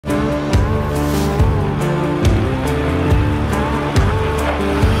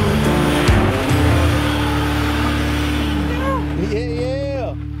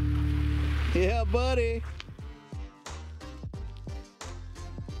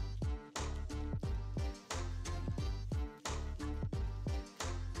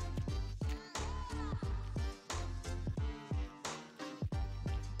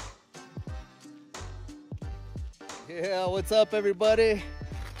Yeah, what's up, everybody?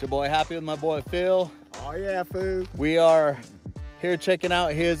 It's your boy Happy with my boy Phil. Oh yeah, Foo. We are here checking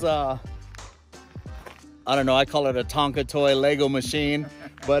out his I don't know, I call it a Tonka toy Lego machine,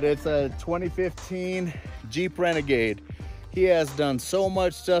 but it's a 2015 Jeep Renegade. He has done so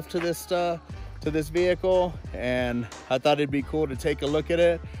much stuff to this vehicle, and I thought it'd be cool to take a look at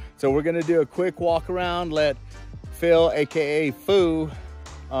it. So we're gonna do a quick walk around, let Phil, aka Foo,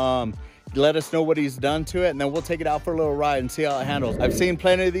 let us know what he's done to it, and then we'll take it out for a little ride and see how it handles. I've seen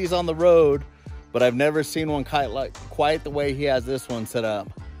plenty of these on the road, but I've never seen one quite the way he has this one set up.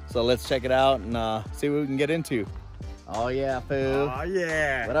 So let's check it out and see what we can get into. Oh yeah, Foo. Oh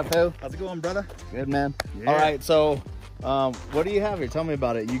yeah. What up, Foo? How's it going, brother? Good, man. Yeah. All right, so what do you have here? Tell me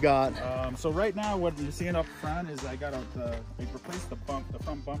about it. You got... So right now, what you're seeing up front is I replaced the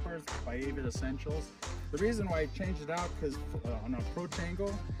front bumpers by Avid Essentials. The reason why I changed it out because on a approach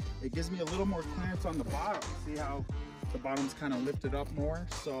angle, it gives me a little more clearance on the bottom. See how the bottom's kind of lifted up more?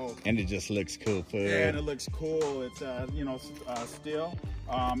 So and it just looks cool, Foo. Yeah, and it looks cool. It's steel,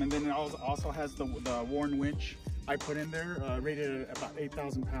 and then it also has the worn winch I put in there, rated at about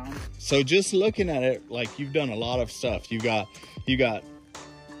 8,000 pounds. So just looking at it, like, you've done a lot of stuff. You got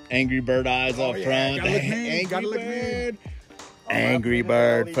Angry Bird eyes up front. Gotta look mean. Gotta look mean. Angry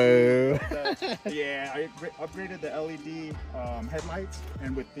Bird, Foo. Yeah, I upgraded the LED headlights,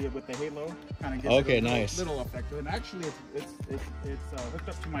 and with the halo, kind of gives it a little effect. And actually, it's hooked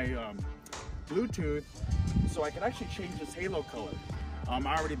up to my Bluetooth, so I can actually change this halo color. I've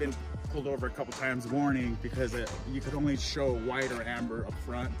already been pulled over a couple times warning because you could only show white or amber up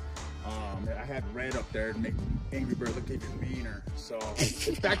front. I had red up there to make Angry Bird look even meaner, so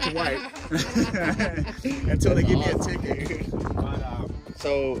it's back to white until they give me a ticket. But,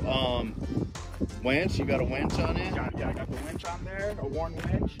 winch, you got a winch on it? Yeah, I got the winch on there, a worn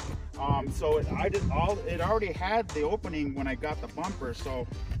winch. So it already had the opening when I got the bumper, so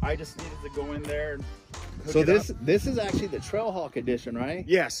I just needed to go in there and so this is actually the Trail Hawk edition, right?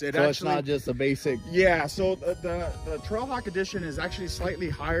 Yes, so it's not just a basic. Yeah, so the Trail Hawk edition is actually slightly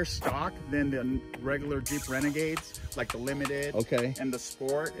higher stock than the regular Jeep Renegades, like the Limited and the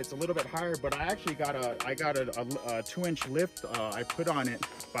Sport. It's a little bit higher, but I actually got a 2-inch lift I put on it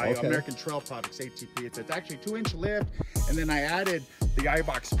by American Trail Products ATP. It's actually 2-inch lift, and then I added the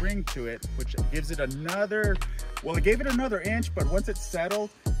iBox spring to it, which gives it another. Well, it gave it another inch, but once it's settled,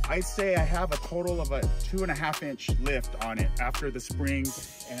 I say I have a total of a 2.5-inch lift on it after the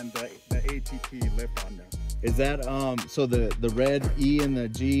springs and the ATP lift on there. Is that so the red E in the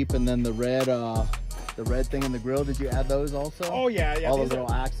Jeep and then the red thing in the grill? Did you add those also? Oh yeah. All the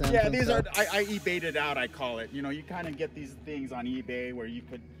little accents. Yeah, these are I eBayed it out. I call it. You know, you kind of get these things on eBay where you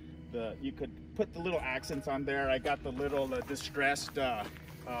could put the little accents on there. I got the little distressed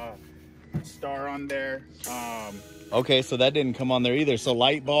star on there. Okay, so that didn't come on there either. So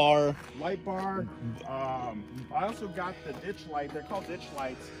light bar. I also got the ditch light. They're called ditch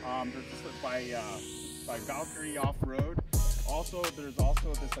lights. They're just by Valkyrie Off-Road. Also, there's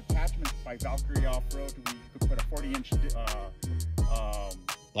also this attachment by Valkyrie Off-Road where you could put a 40-inch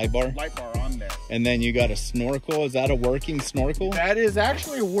light bar on there. And then you got a snorkel. Is that a working snorkel? That is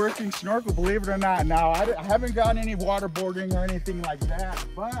actually a working snorkel, believe it or not. Now, I haven't gotten any waterboarding or anything like that,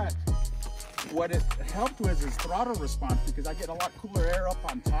 but what it helped with is throttle response, because I get a lot cooler air up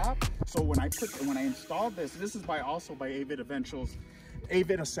on top. So when I installed this is also by Avid Essentials,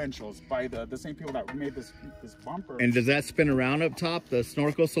 by the same people that made this bumper. And does that spin around up top, the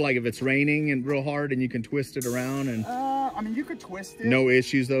snorkel? So like if it's raining and real hard and you can twist it around and... I mean, you could twist it. No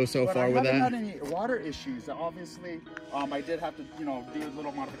issues though so far with that? I haven't had any water issues. Obviously, I did have to, do a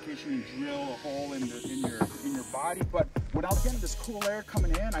little modification and drill a hole in your body. But when I was getting this cool air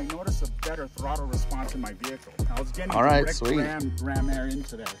coming in, I noticed a better throttle response in my vehicle. I was getting direct ram air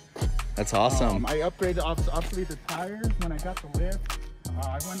into there. That's awesome. I upgraded obviously the tires when I got the lift.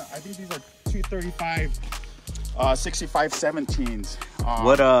 I think these are 235 65 17s.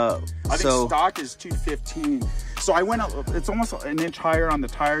 I think stock is 215. So I went up, it's almost an inch higher on the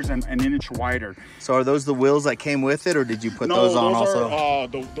tires and an inch wider. So are those the wheels that came with it, or did you put those on also?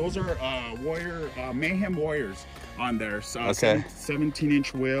 Those are Mayhem Warriors on there. So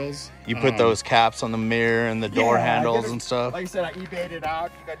 17-inch wheels. You put those caps on the mirror and the door handles and stuff? Like I said, I eBayed it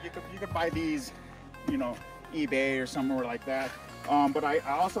out. You could buy these, eBay or somewhere like that. But I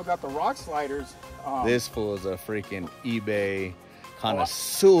also got the rock sliders. This fool is a freaking eBay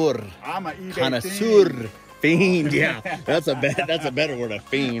connoisseur. I'm an eBay connoisseur fiend. Yeah, that's a better word, a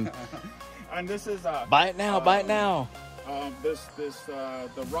fiend. And this is buy it now.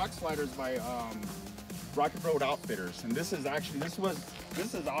 The rock sliders by Rocket Road Outfitters, and this is awesome.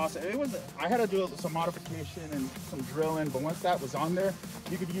 I had to do some modification and some drilling, but once that was on there,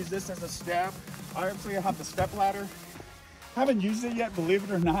 you could use this as a step. I actually have the step ladder. Haven't used it yet, believe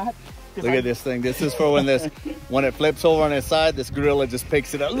it or not. Look at this thing. This is for when it flips over on its side, this gorilla just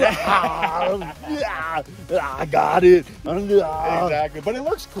picks it up. I got it. Exactly, but it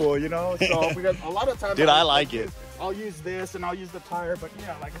looks cool, you know. So we got a lot of times. Dude, I like it. I'll use this and I'll use the tire, but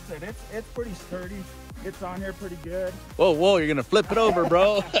yeah, like I said, it's pretty sturdy. It's on here pretty good. Whoa, you're gonna flip it over,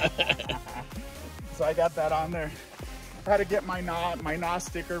 bro. So I got that on there. I had to get my NA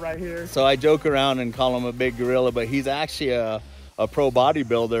sticker right here. So I joke around and call him a big gorilla, but he's actually a pro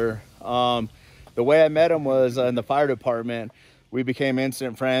bodybuilder. The way I met him was in the fire department. We became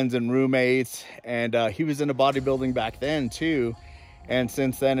instant friends and roommates, and he was into bodybuilding back then too. And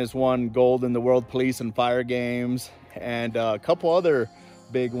since then has won gold in the World Police and Fire Games and a couple other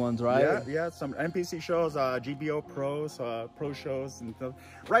big ones, right? Yeah, some NPC shows, GBO pros, pro shows and stuff.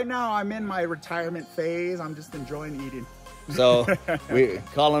 Right now I'm in my retirement phase. I'm just enjoying eating. So we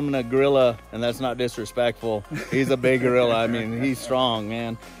call him a gorilla, and that's not disrespectful. He's a big gorilla. I mean, he's strong,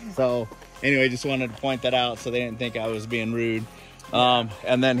 man. So anyway, just wanted to point that out so they didn't think I was being rude.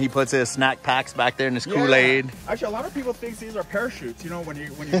 And then he puts his snack packs back there in his Kool-Aid. Actually, a lot of people think these are parachutes. You know, when you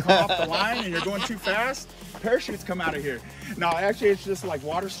come off the line and you're going too fast, parachutes come out of here. No, actually, it's just like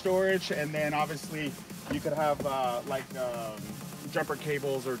water storage, and then obviously you could have jumper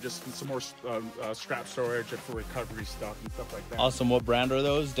cables or just some more strap storage for recovery stuff and stuff like that. Awesome. What brand are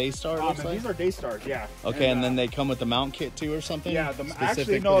those? Daystar? These are Daystars, yeah. Okay, and then they come with the mount kit too or something? Yeah,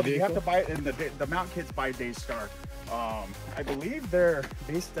 actually, no, you have to buy it in the mount kits by Daystar. I believe they're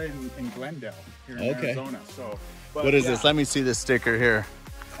based in Glendale here in Arizona. So, what is this? Let me see the sticker here.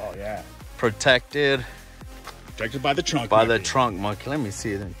 Oh yeah. Protected by the trunk. By the trunk monkey. Let me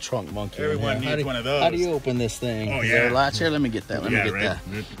see the trunk monkey. Everyone needs one of those. How do you open this thing? Oh is yeah. there a latch here? Let me get that. Let me get that.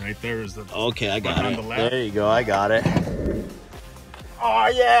 Right there is the. Okay, I got it. There you go. I got it. Oh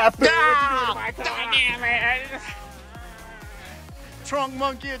yeah. Trunk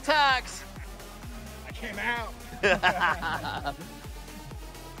monkey attacks. I came out. Yeah,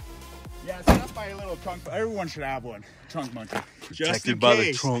 so that's my little trunk. Everyone should have one. Trunk monkey. Protected by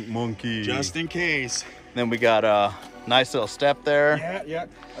the trunk monkey. Just in case. Then we got a nice little step there. Yeah.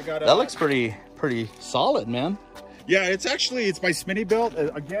 I got that looks pretty solid, man. Yeah, it's by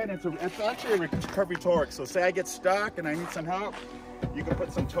Smittybilt. Again, it's actually a recovery torque. So say I get stuck and I need some help, you can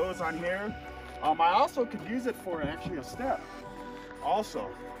put some toes on here. I also could use it for actually a step also.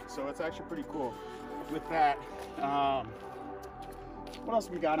 So it's actually pretty cool with that. What else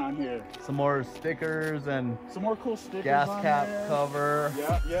we got on here? Some more stickers and some more cool stickers. Gas cap there. cover.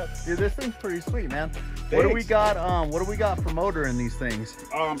 Yep. Dude, this thing's pretty sweet, man. Thanks. What do we got? What do we got for motor in these things?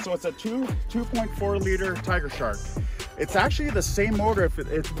 So it's a 2.4 liter Tiger Shark. It's actually the same motor.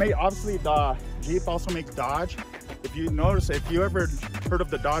 It's made, obviously the Jeep also makes Dodge. If you notice, if you ever heard of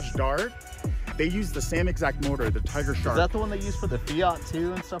the Dodge Dart, they use the same exact motor, the Tiger Shark. Is that the one they use for the Fiat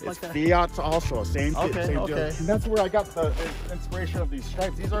too and stuff like that? Fiat also, same deal. Okay. And that's where I got the inspiration of these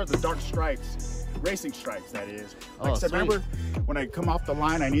stripes. These are the dark stripes, racing stripes, that is. Like I said, remember when I come off the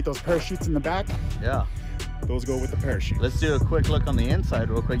line, I need those parachutes in the back? Yeah. Those go with the parachute. Let's do a quick look on the inside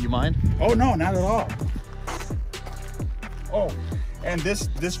real quick. You mind? Oh, no, not at all. Oh. And this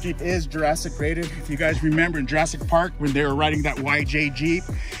Jeep is Jurassic rated. If you guys remember in Jurassic Park when they were riding that YJ Jeep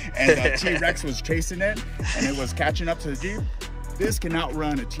and the T-Rex was chasing it and it was catching up to the Jeep, this can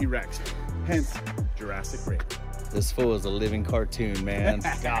outrun a T-Rex, hence Jurassic rated. This fool is a living cartoon, man.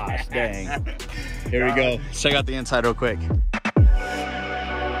 Gosh dang. Here we go. Let's check out the inside real quick.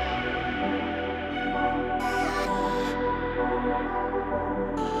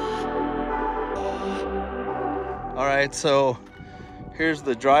 All right, so here's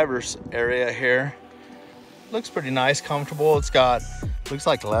the driver's area here. Looks pretty nice, comfortable. It's got, looks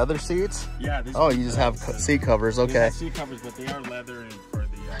like leather seats. Yeah. Oh, you just have seat covers, okay. Seat covers, but they are leather and for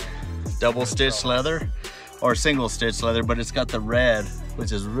the double stitched leather or single stitched leather, but it's got the red,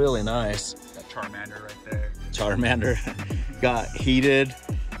 which is really nice. Got Charmander right there. Charmander. Got heated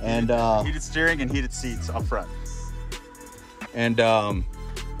and heated steering and heated seats up front. And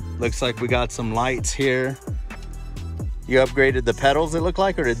looks like we got some lights here. You upgraded the pedals, it looked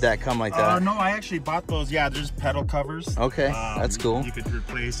like, or did that come like that? No, I actually bought those. Yeah, there's pedal covers. Okay, that's cool. You could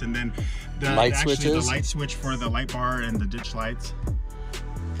replace, and then the light switches. The light switch for the light bar and the ditch lights.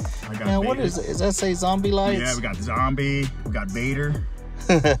 Man, what is it? Does that say zombie lights? Yeah, we got zombie, we got Vader.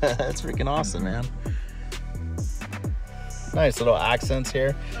 That's freaking awesome, man. Nice little accents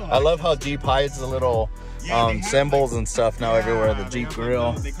here. I love how Jeep hides the little symbols and stuff now everywhere. The Jeep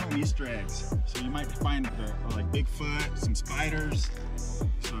grill. They call them Easter eggs. So you might find like Bigfoot, some spiders.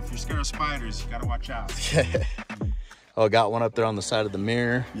 So if you're scared of spiders, you gotta watch out. Oh, got one up there on the side of the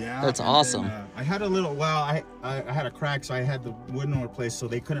mirror. Yeah, that's awesome. Then, I had a little. Well, I had a crack, so I had the wooden one replaced, so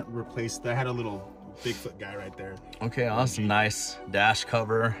they couldn't replace. I had a little Bigfoot guy right there. Okay, awesome. Nice dash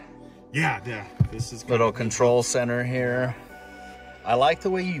cover. Yeah. This is little control center here. I like the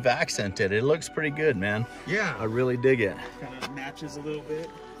way you've accented. It looks pretty good, man. Yeah, I really dig it. Kind of matches a little bit.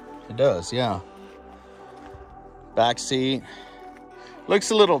 It does, yeah. Back seat.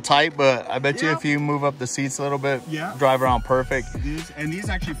 Looks a little tight, but I bet you if you move up the seats a little bit, drive around perfect. These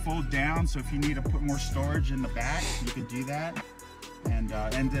actually fold down, so if you need to put more storage in the back, you can do that. And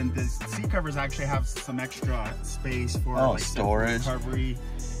then the seat covers actually have some extra space for like storage, recovery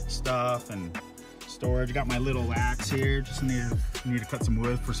stuff and storage. I got my little axe here. Just need to cut some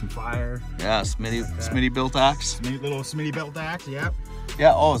wood for some fire. Yeah, Smitty built axe. Little Smitty built axe. Yep.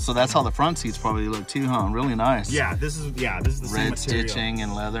 Yeah. Oh, so that's how the front seats probably look too, huh? Really nice. Yeah. This is the red same material. stitching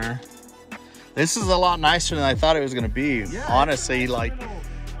and leather. This is a lot nicer than I thought it was gonna be. Yeah, honestly, like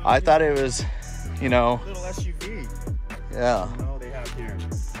I thought it was, you know. Little SUV. Yeah. You know, they have here,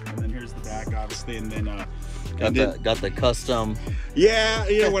 and then here's the back, obviously, and then got the custom.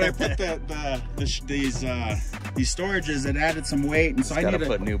 Yeah. When I put these storages, it added some weight, and so I need to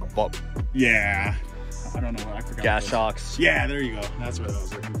put new. Yeah. I don't know. I forgot. Gas shocks. Yeah, there you go. That's what I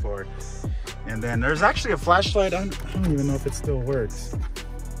was looking for. And then there's actually a flashlight. I don't even know if it still works.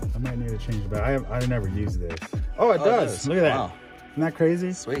 I might need to change it, but I never use this. Oh, it does. Look at that. Wow. Isn't that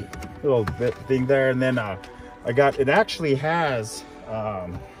crazy? Sweet. Little bit thing there, and then it actually has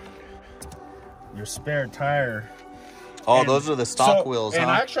your spare tire. Oh, those are the stock wheels, and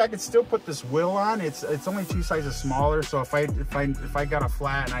huh? actually, I could still put this wheel on. It's only 2 sizes smaller, so if I got a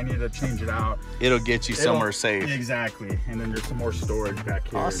flat and I need to change it out, it'll get you somewhere safe. Exactly. And then there's some more storage back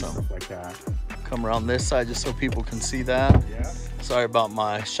here. Awesome. And stuff like that. Come around this side just so people can see that. Yeah. Sorry about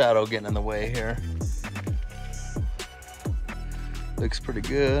my shadow getting in the way here. Looks pretty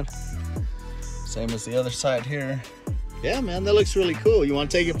good. Same as the other side here. Yeah, man, that looks really cool. You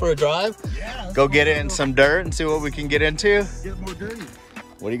want to take it for a drive? Yeah. Go get it in some dirt and see what we can get into? Get more dirty.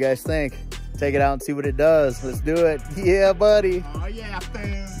 What do you guys think? Take it out and see what it does. Let's do it. Yeah, buddy. Oh, yeah,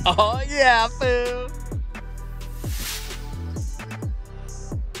 Foo. Oh, yeah, Foo.